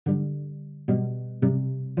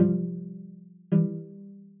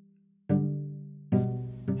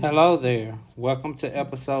Hello there. Welcome to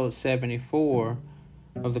episode 74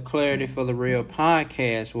 of the Clarity for the Real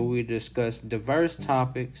podcast, where we discuss diverse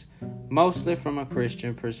topics, mostly from a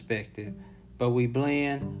Christian perspective, but we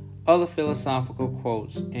blend other philosophical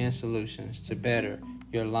quotes and solutions to better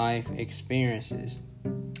your life experiences.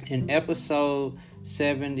 In episode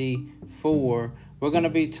 74, we're going to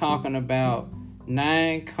be talking about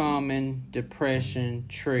 9 common depression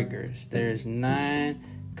triggers. There's 9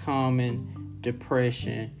 common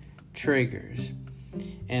depression triggers.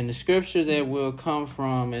 And the scripture that will come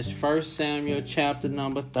from is 1 Samuel chapter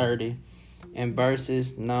number 30 and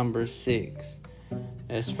verses number 6.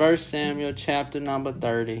 That's 1 Samuel chapter number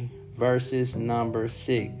 30, verses number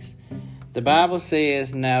 6. The Bible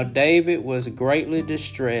says, "Now David was greatly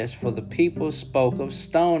distressed, for the people spoke of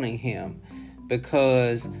stoning him,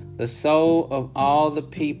 because the soul of all the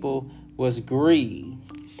people was grieved,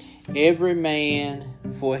 every man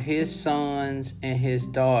for his sons and his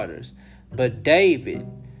daughters. But David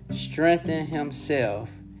strengthened himself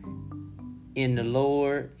in the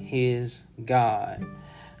Lord his God."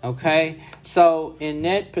 Okay, so in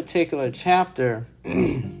that particular chapter,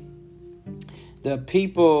 the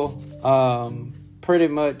people pretty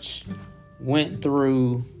much went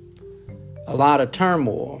through a lot of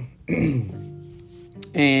turmoil.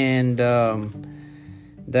 And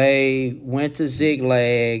they went to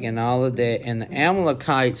Ziklag and all of that. And the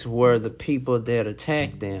Amalekites were the people that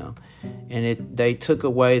attacked them. And they took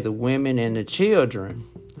away the women and the children.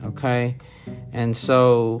 Okay. And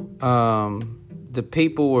so the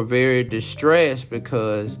people were very distressed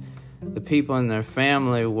because the people in their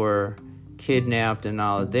family were kidnapped and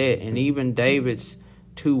all of that. And even David's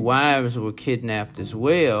 2 wives were kidnapped as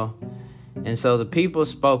well. And so the people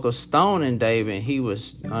spoke of stoning David. He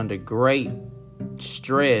was under great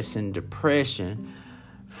stress and depression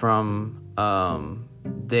from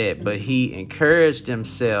that. But he encouraged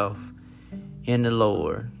himself in the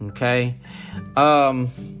Lord. Okay.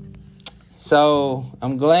 So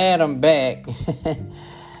I'm glad I'm back.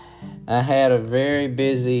 I had a very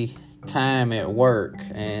busy time at work,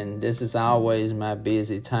 and this is always my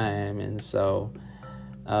busy time. And so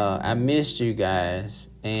I missed you guys,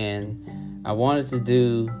 and I wanted to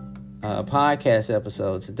do a podcast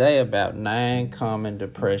episode today about 9 common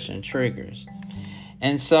depression triggers.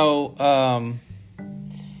 And so,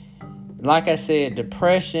 like I said,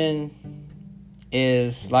 depression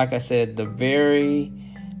is, like I said, the very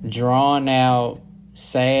drawn out,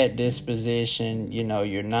 sad disposition. You know,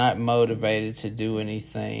 you're not motivated to do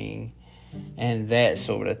anything and that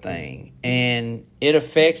sort of thing. And it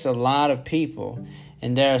affects a lot of people.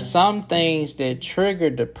 And there are some things that trigger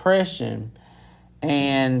depression,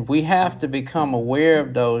 and we have to become aware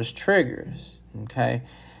of those triggers, okay,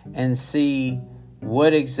 and see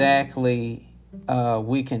what exactly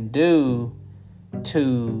we can do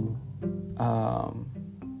to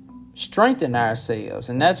strengthen ourselves.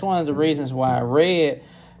 And that's one of the reasons why I read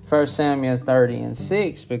 1 Samuel 30 and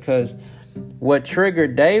 6, because what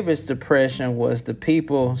triggered David's depression was the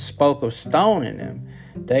people spoke of stoning him.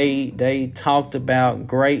 They talked about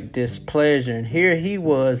great displeasure. And here he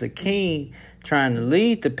was, a king, trying to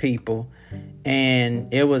lead the people.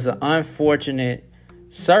 And it was an unfortunate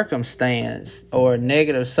circumstance, or a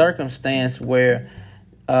negative circumstance, where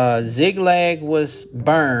Ziklag was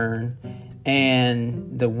burned,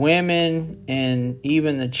 and the women and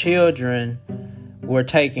even the children were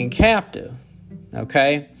taken captive.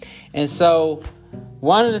 Okay? And so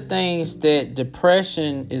one of the things that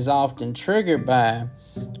depression is often triggered by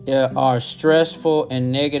are stressful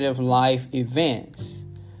and negative life events.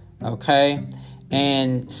 Okay?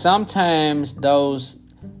 And sometimes those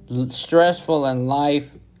stressful and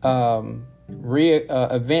life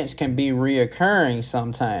events can be reoccurring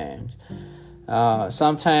sometimes.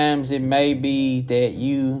 Sometimes it may be that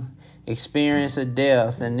you experience a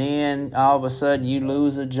death, and then all of a sudden you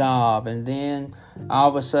lose a job, and then all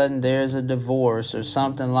of a sudden there's a divorce or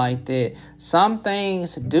something like that. Some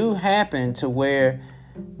things do happen to where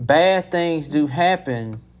bad things do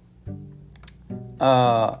happen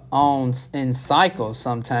in cycles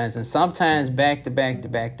sometimes, and sometimes back to back to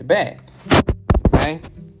back to back. Okay?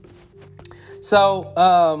 So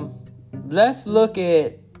let's look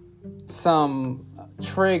at some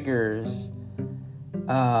triggers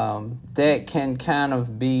that can kind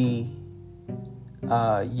of be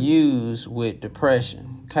used with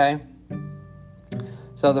depression. Okay?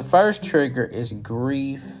 So the first trigger is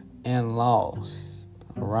grief and loss.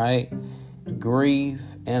 All right? Grief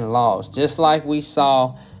and loss. Just like we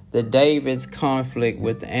saw the David's conflict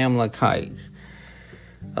with the Amalekites.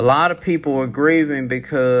 A lot of people were grieving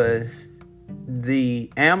because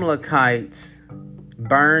the Amalekites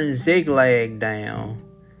burned Ziklag down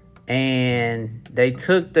and they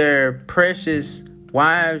took their precious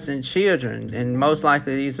wives and children, and most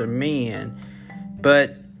likely these are men.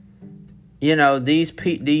 But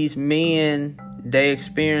these men, they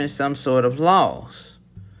experienced some sort of loss.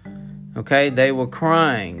 Okay, they were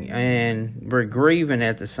crying and were grieving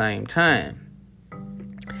at the same time.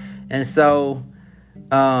 And so,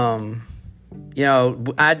 I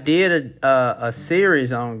did a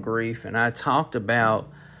series on grief, and I talked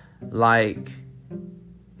about like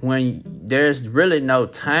when there's really no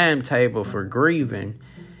timetable for grieving,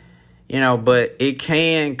 but it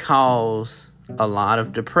can cause a lot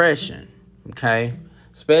of depression, okay?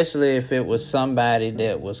 Especially if it was somebody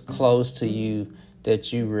that was close to you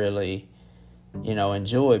that you really,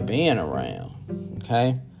 enjoyed being around,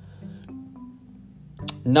 okay?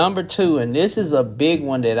 Number 2, and this is a big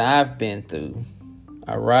one that I've been through,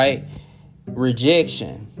 all right?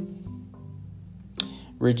 Rejection.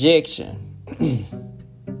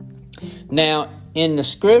 Now, in the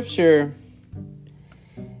scripture,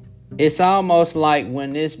 it's almost like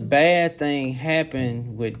when this bad thing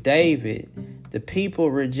happened with David, the people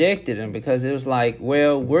rejected him because it was like,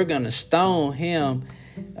 well, we're going to stone him.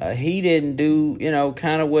 He didn't do,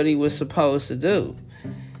 kind of what he was supposed to do.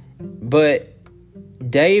 But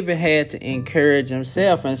David had to encourage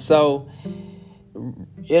himself. And so,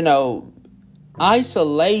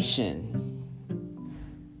 isolation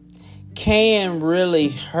can really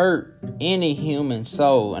hurt any human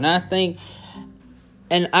soul. And I think,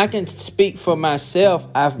 and I can speak for myself,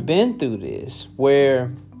 I've been through this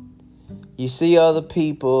where you see other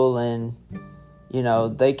people and,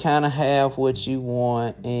 they kind of have what you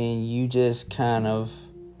want, and you just kind of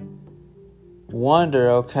wonder,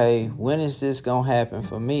 okay, when is this going to happen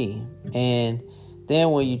for me? And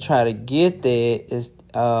then when you try to get there,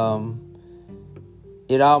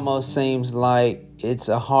 it almost seems like it's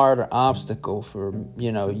a harder obstacle for,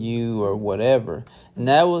 you or whatever. And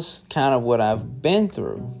that was kind of what I've been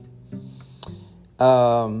through.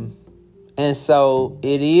 And so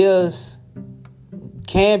it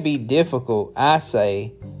can be difficult, I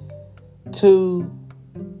say, to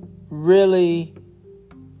really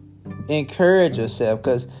encourage yourself,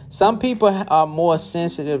 because some people are more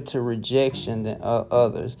sensitive to rejection than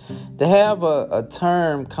others. They have a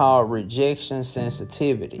term called rejection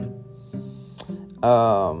sensitivity.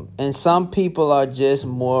 And some people are just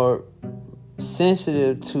more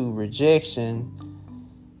sensitive to rejection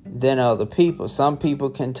than other people. Some people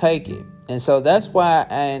can take it. And so that's why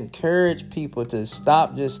I encourage people to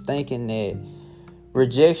stop just thinking that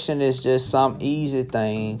rejection is just some easy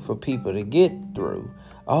thing for people to get through.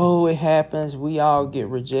 Oh, it happens. We all get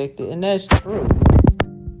rejected. And that's true.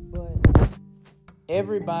 But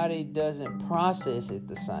everybody doesn't process it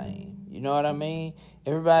the same. You know what I mean?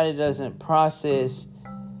 Everybody doesn't process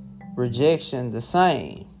rejection the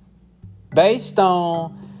same. Based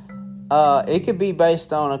on, it could be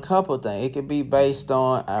based on a couple things. It could be based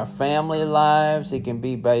on our family lives. It can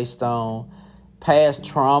be based on past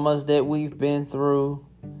traumas that we've been through.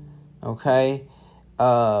 Okay?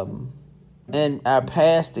 And our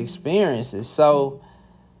past experiences. So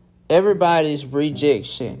everybody's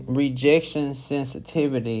rejection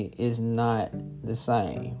sensitivity is not the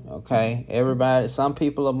same. Okay? Some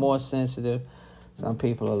people are more sensitive, some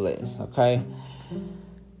people are less. Okay?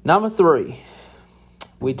 Number 3,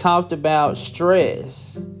 we talked about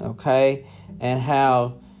stress. Okay? And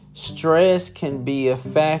how stress can be a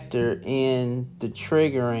factor in the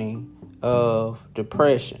triggering of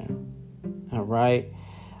depression. All right?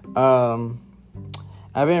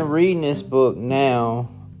 I've been reading this book now.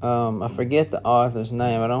 I forget the author's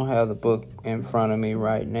name. I don't have the book in front of me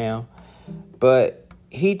right now. But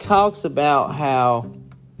he talks about how,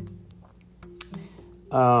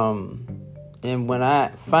 and when I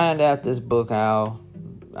find out this book, I'll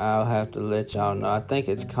have to let y'all know. I think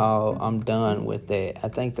it's called I'm Done With That. I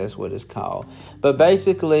think that's what it's called. But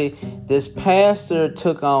basically, this pastor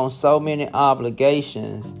took on so many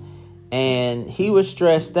obligations, and he was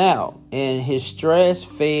stressed out, and his stress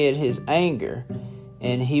fed his anger,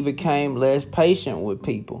 and he became less patient with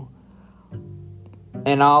people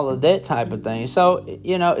and all of that type of thing. So,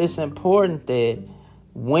 it's important that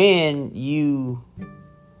when you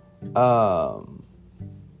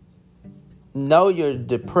know your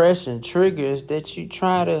depression triggers, that you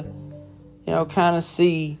try to, kind of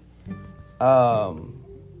see, or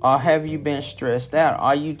have you been stressed out?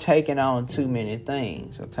 Are you taking on too many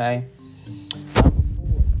things? Okay.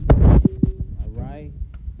 All right.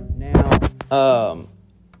 Now,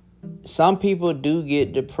 some people do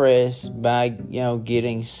get depressed by,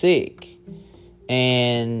 getting sick,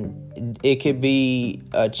 and it could be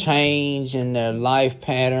a change in their life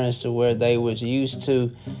patterns to where they was used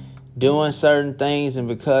to doing certain things, and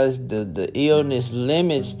because the illness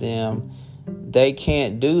limits them, they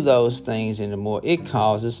can't do those things anymore. It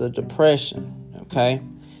causes a depression, okay?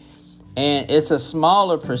 And it's a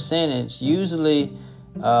smaller percentage, usually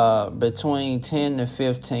between 10 to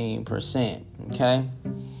 15%, okay?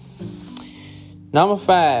 Number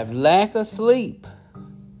 5, lack of sleep.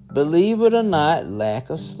 Believe it or not, lack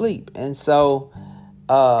of sleep. And so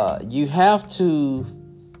you have to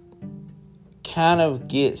kind of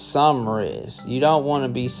get some rest. You don't want to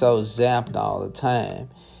be so zapped all the time.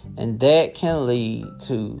 And that can lead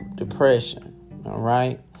to depression, all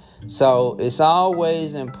right? So it's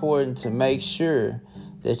always important to make sure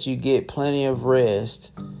that you get plenty of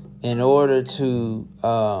rest in order to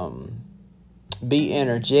be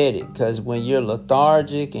energetic. Because when you're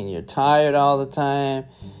lethargic and you're tired all the time,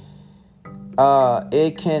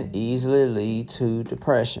 it can easily lead to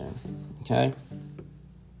depression, okay?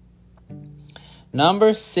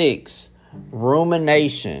 Number 6,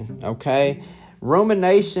 rumination, okay?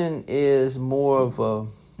 Rumination is more of a,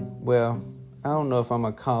 well, I don't know if I'm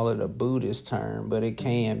going to call it a Buddhist term, but it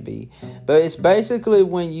can be. But it's basically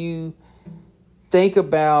when you think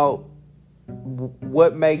about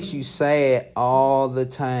what makes you sad all the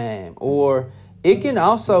time. Or it can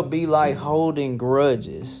also be like holding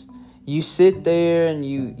grudges. You sit there and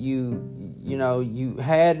you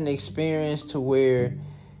had an experience to where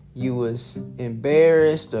you was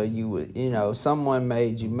embarrassed, or someone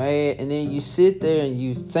made you mad, and then you sit there and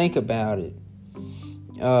you think about it.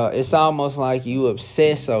 It's almost like you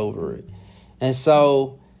obsess over it. And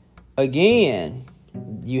so, again,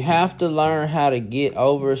 you have to learn how to get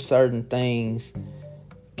over certain things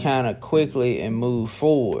kind of quickly and move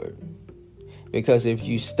forward. Because if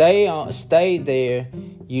you stay there,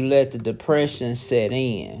 you let the depression set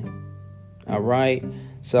in. All right?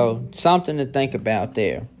 So, something to think about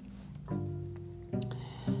there.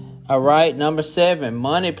 All right, number 7,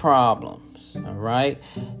 money problems. All right.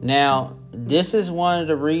 Now, this is one of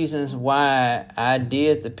the reasons why I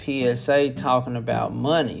did the PSA talking about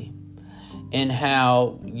money and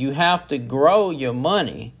how you have to grow your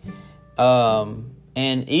money. And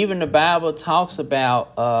even the Bible talks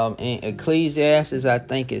about, in Ecclesiastes, I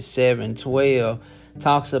think it's 7:12,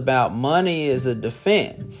 talks about money as a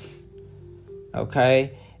defense.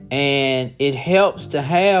 Okay. And it helps to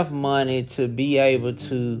have money to be able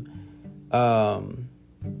to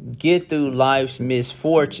get through life's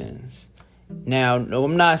misfortunes. Now,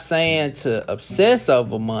 I'm not saying to obsess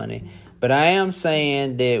over money, but I am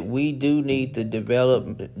saying that we do need to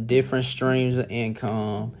develop different streams of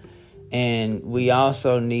income, and we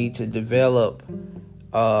also need to develop,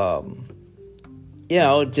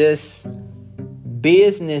 just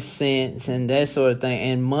business sense and that sort of thing,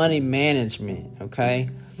 and money management, okay?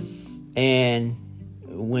 And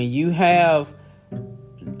when you have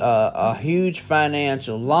a huge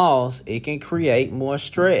financial loss, it can create more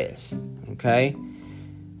stress, okay?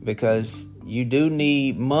 Because you do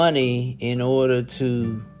need money in order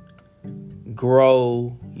to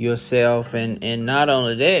grow yourself, and not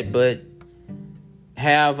only that, but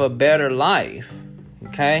have a better life,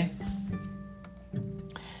 okay?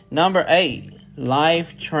 Number 8,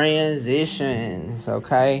 life transitions,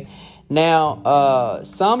 okay? Now,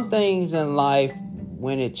 some things in life,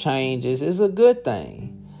 when it changes, is a good thing.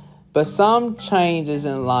 But some changes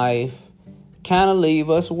in life kind of leave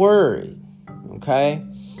us worried, okay?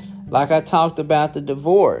 Like I talked about the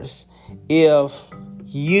divorce. If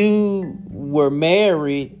you were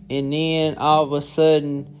married and then all of a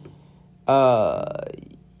sudden,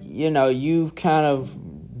 you've kind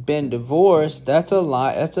of been divorced, that's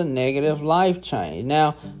a negative life change.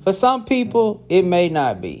 Now, for some people, it may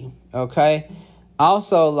not be, okay?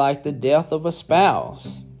 Also, like the death of a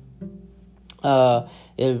spouse.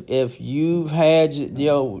 If you've had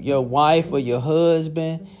your wife or your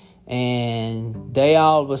husband and they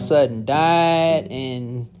all of a sudden died,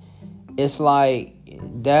 and it's like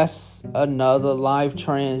that's another life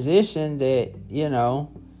transition that,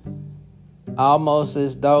 almost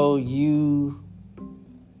as though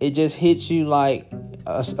it just hits you like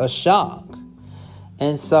a shock.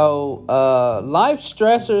 And so life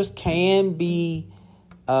stressors can be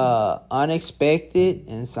unexpected,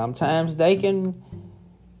 and sometimes they can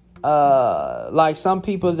like some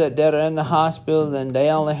people that are in the hospital and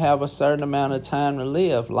they only have a certain amount of time to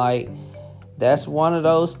live. Like, that's one of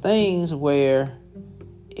those things where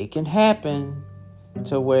it can happen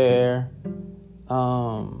to where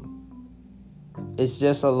it's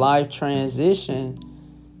just a life transition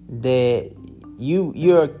that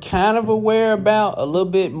you're kind of aware about a little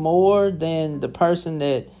bit more than the person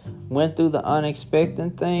that went through the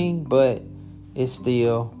unexpected thing, but it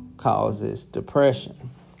still causes depression.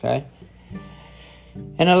 Okay?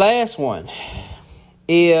 And the last one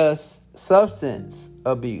is substance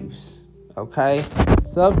abuse. Okay?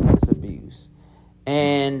 Substance abuse.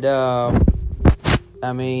 And,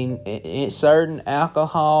 certain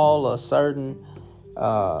alcohol or certain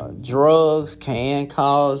drugs can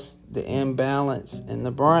cause the imbalance in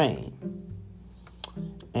the brain.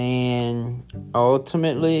 And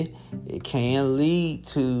ultimately, it can lead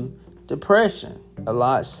to depression a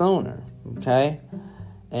lot sooner. Okay?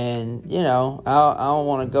 And, I don't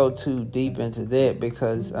want to go too deep into that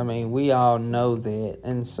because, we all know that.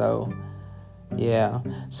 And so, yeah.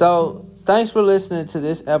 So, thanks for listening to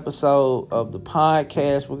this episode of the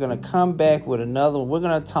podcast. We're going to come back with another one. We're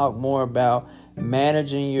going to talk more about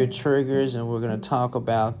managing your triggers, and we're going to talk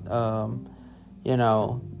about,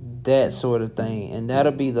 that sort of thing. And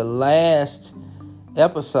that'll be the last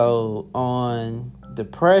episode on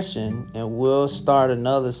depression, and we'll start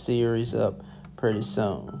another series up pretty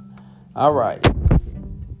soon. All right.